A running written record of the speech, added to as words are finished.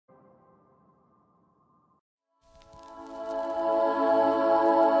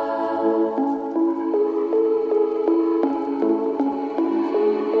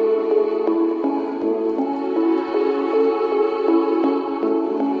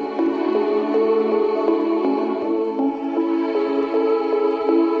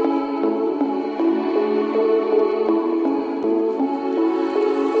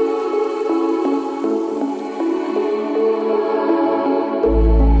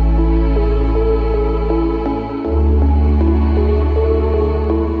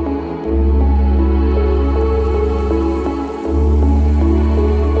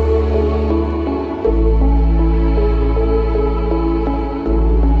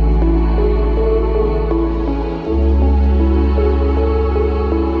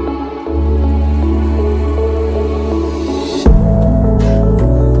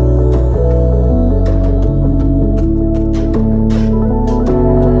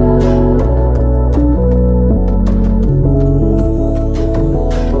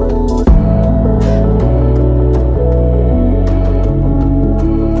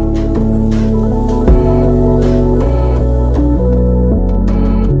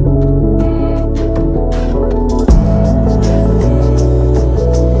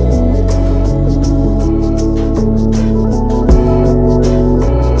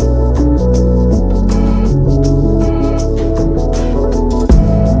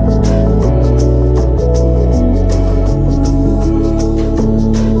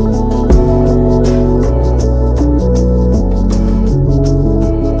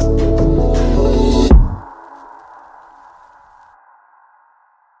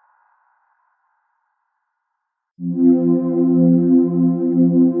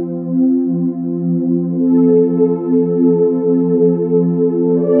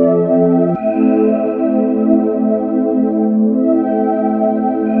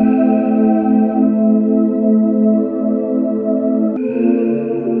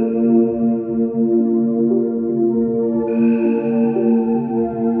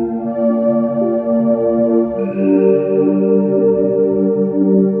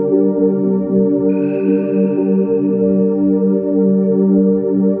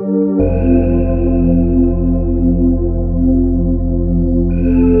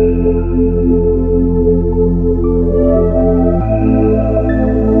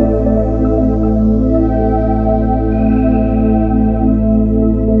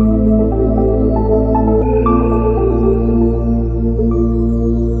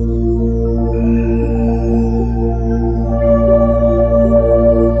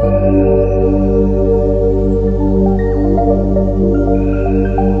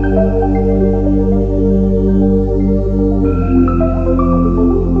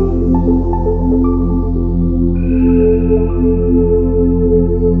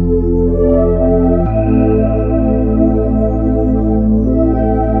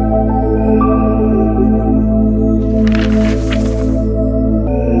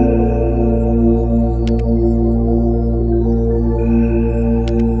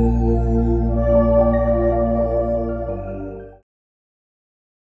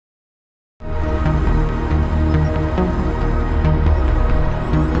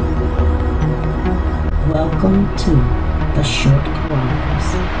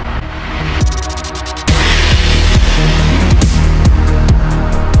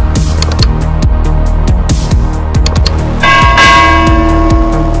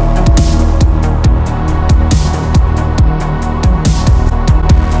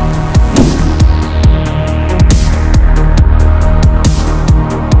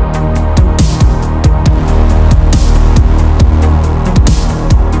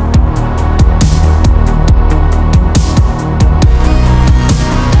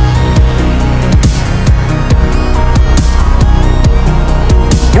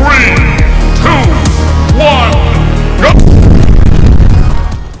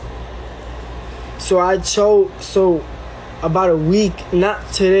So about a week,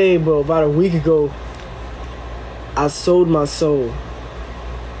 not today, but about a week ago, I sold my soul.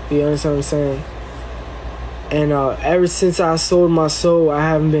 You understand what I'm saying? And ever since I sold my soul, I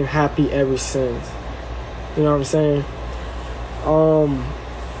haven't been happy ever since. You know what I'm saying?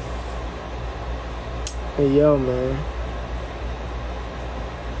 Hey, yo, man.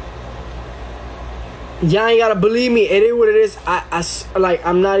 Y'all ain't gotta believe me. It is what it is.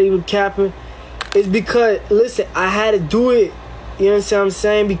 I'm not even capping. It's because, listen, I had to do it. You understand what I'm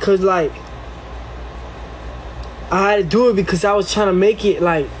saying? Because, like, I had to do it because I was trying to make it,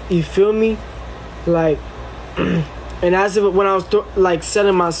 like, you feel me? Like, and as of when I was,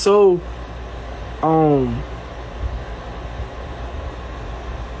 selling my soul,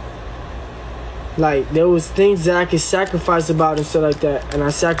 like, there was things that I could sacrifice about and stuff like that, and I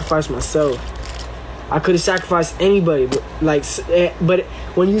sacrificed myself. I could have sacrificed anybody, but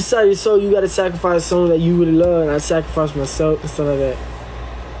when you sell your soul, you gotta sacrifice someone that you really love, and I sacrificed myself and stuff like that.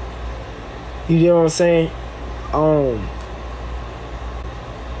 You know what I'm saying?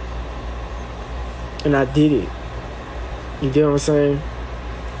 And I did it. You get what I'm saying?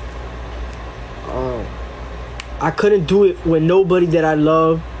 I couldn't do it with nobody that I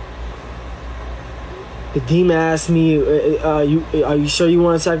love. The demon asked me, are you sure you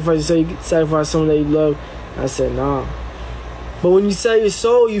want to sacrifice? So you can sacrifice someone that you love. I said, nah. But when you sell your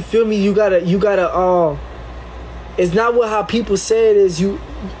soul, you feel me? You gotta. It's not how people say it is. You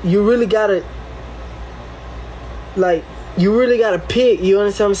really gotta. Like, you really gotta pick. You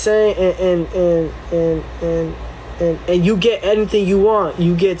understand what I'm saying? And you get anything you want.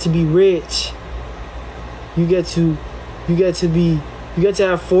 You get to be rich. You get to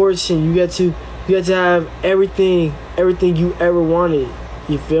have fortune. You get to have everything you ever wanted.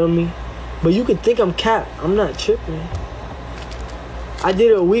 You feel me? But you could think I'm cap. I'm not tripping. I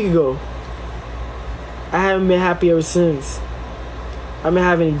did it a week ago. I haven't been happy ever since. I've been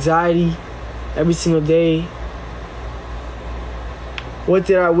having anxiety every single day. What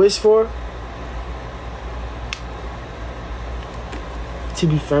did I wish for? To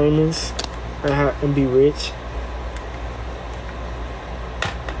be famous and be rich.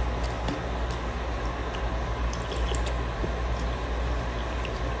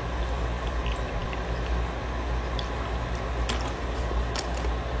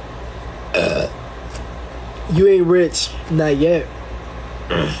 You ain't rich, not yet.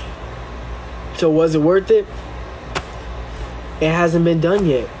 So was it worth it? It hasn't been done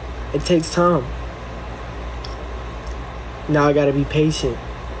yet. It takes time. Now I gotta be patient.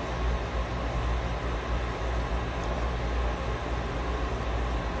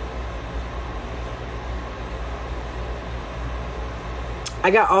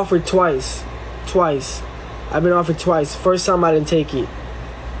 I got offered twice. I've been offered twice. First time I didn't take it.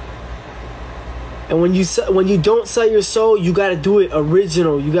 And when you don't sell your soul, you gotta do it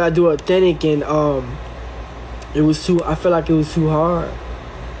original. You gotta do it authentic. And I feel like it was too hard.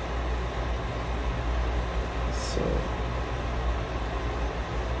 So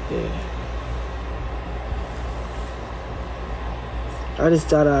yeah, I just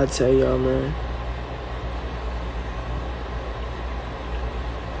thought I'd tell y'all, man.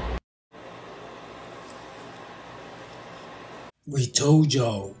 We told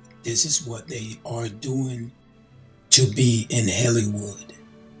y'all this is what they are doing to be in Hollywood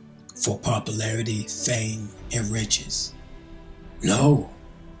for popularity, fame, and riches. No,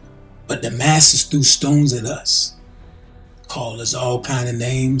 but the masses threw stones at us, called us all kind of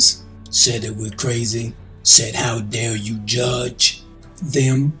names, said that we're crazy, said how dare you judge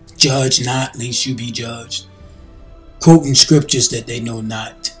them, judge not, lest you be judged, quoting scriptures that they know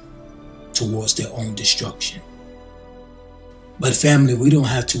not towards their own destruction. But family, we don't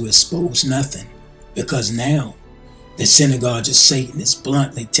have to expose nothing, because now the synagogue of Satan is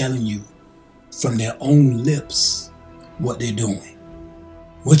bluntly telling you from their own lips what they're doing.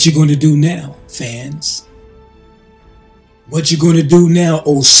 What you going to do now, fans? What you going to do now,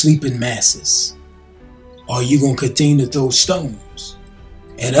 oh sleeping masses? Are you going to continue to throw stones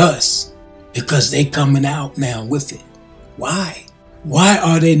at us because they coming out now with it? Why? Why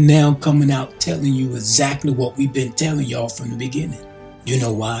are they now coming out telling you exactly what we've been telling y'all from the beginning? You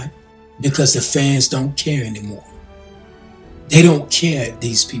know why? Because the fans don't care anymore. They don't care if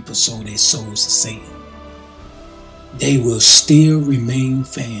these people sold their souls to Satan. They will still remain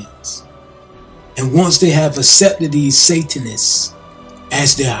fans. And once they have accepted these Satanists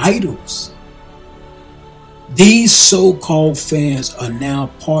as their idols, these so-called fans are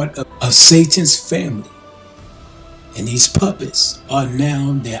now part of Satan's family. And these puppets are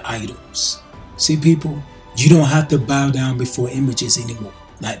now their idols. See, people, you don't have to bow down before images anymore,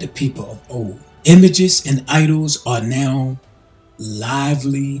 like the people of old. Images and idols are now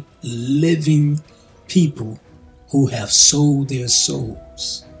lively, living people who have sold their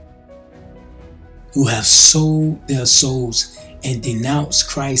souls, and denounced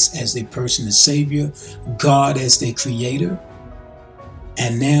Christ as their personal Savior, God as their Creator,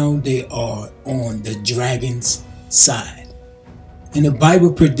 and now they are on the dragon's side. And the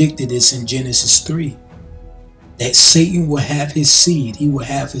Bible predicted this in Genesis 3, that Satan will have his seed, he will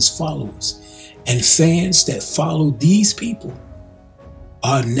have his followers, and fans that follow these people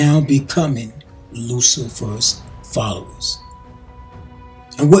are now becoming Lucifer's followers.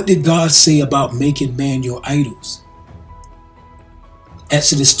 And what did God say about making man your idols?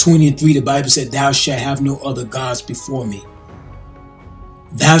 Exodus 20:3, the Bible said, "Thou shalt have no other gods before me.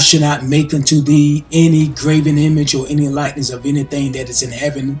 Thou shalt not make unto thee any graven image or any likeness of anything that is in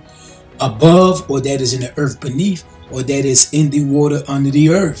heaven above, or that is in the earth beneath, or that is in the water under the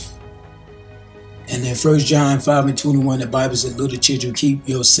earth." And then 1 John 5:21, the Bible said, "Little children, keep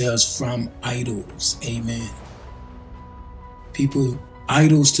yourselves from idols." Amen. People,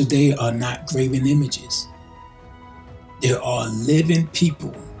 idols today are not graven images. There are living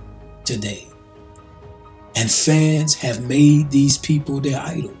people today. And fans have made these people their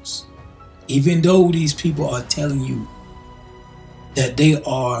idols. Even though these people are telling you that they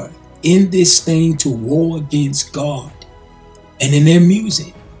are in this thing to war against God. And in their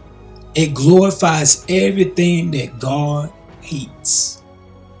music, it glorifies everything that God hates.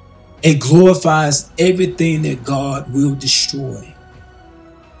 It glorifies everything that God will destroy.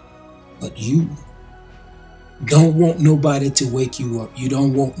 But you don't want nobody to wake you up. You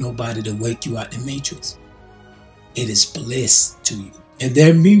don't want nobody to wake you out the matrix. It is bliss to you. In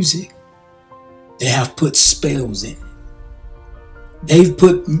their music, they have put spells in it. They've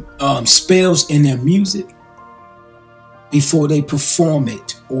put spells in their music before they perform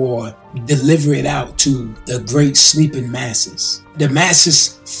it or deliver it out to the great sleeping masses. The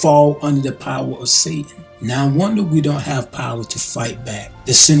masses fall under the power of Satan. Now, I wonder we don't have power to fight back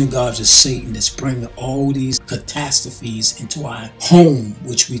the synagogues of Satan that's bringing all these catastrophes into our home,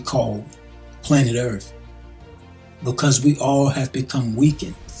 which we call planet Earth. Because we all have become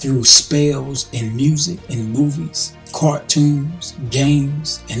weakened through spells in music, in movies, cartoons,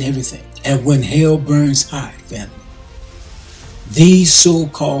 games, and everything. And when hell burns hot, family, these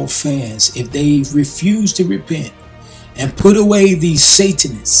so-called fans, if they refuse to repent and put away these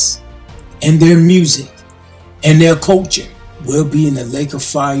Satanists and their music and their culture, will be in the lake of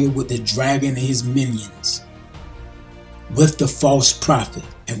fire with the dragon and his minions, with the false prophet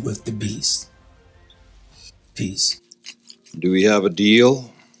and with the beast. Peace. Do we have a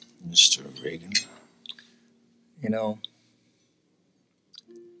deal, Mr. Reagan? You know,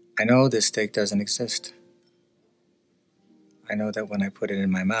 I know this steak doesn't exist. I know that when I put it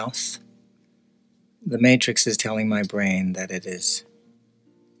in my mouth, the Matrix is telling my brain that it is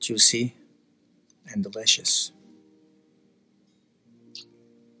juicy and delicious.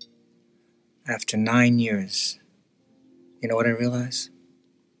 After 9 years, you know what I realize?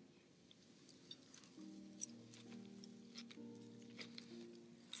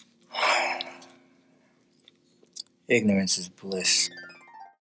 Ignorance is bliss.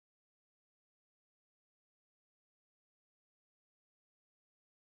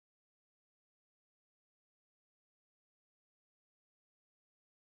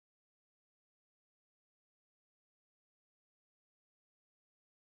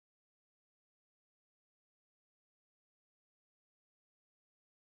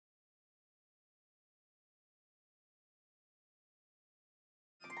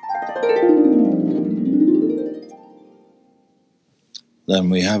 Then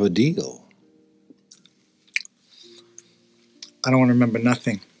we have a deal. I don't want to remember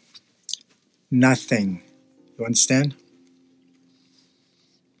nothing. Nothing. You understand?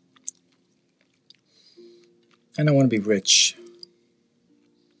 And I want to be rich.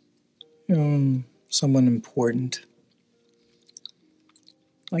 You know, someone important.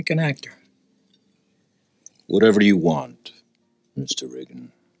 Like an actor. Whatever you want, Mr.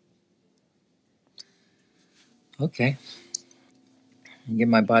 Reagan. Okay. You get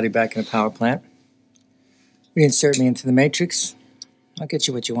my body back in a power plant. Reinsert me into the Matrix. I'll get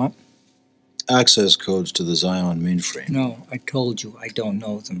you what you want. Access codes to the Zion mainframe. No, I told you I don't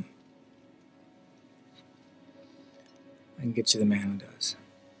know them. I can get you the man who does.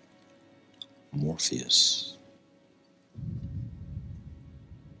 Morpheus.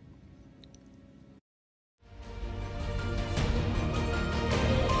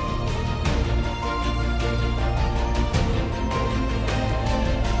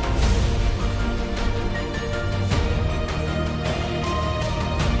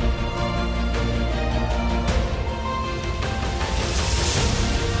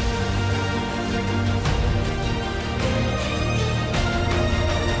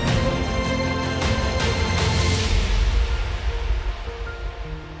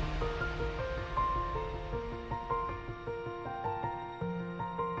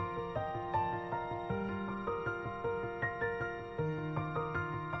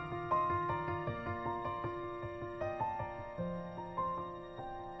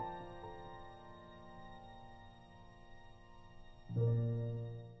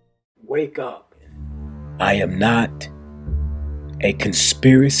 wake up. I am not a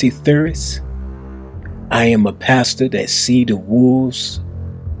conspiracy theorist. I am a pastor that see the wolves,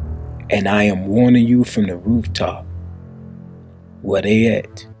 and I am warning you from the rooftop where they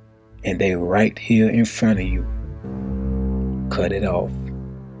at, and they right here in front of you. Cut it off.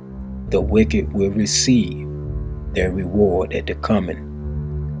 The wicked will receive their reward at the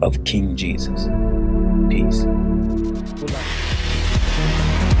coming of King Jesus. Peace.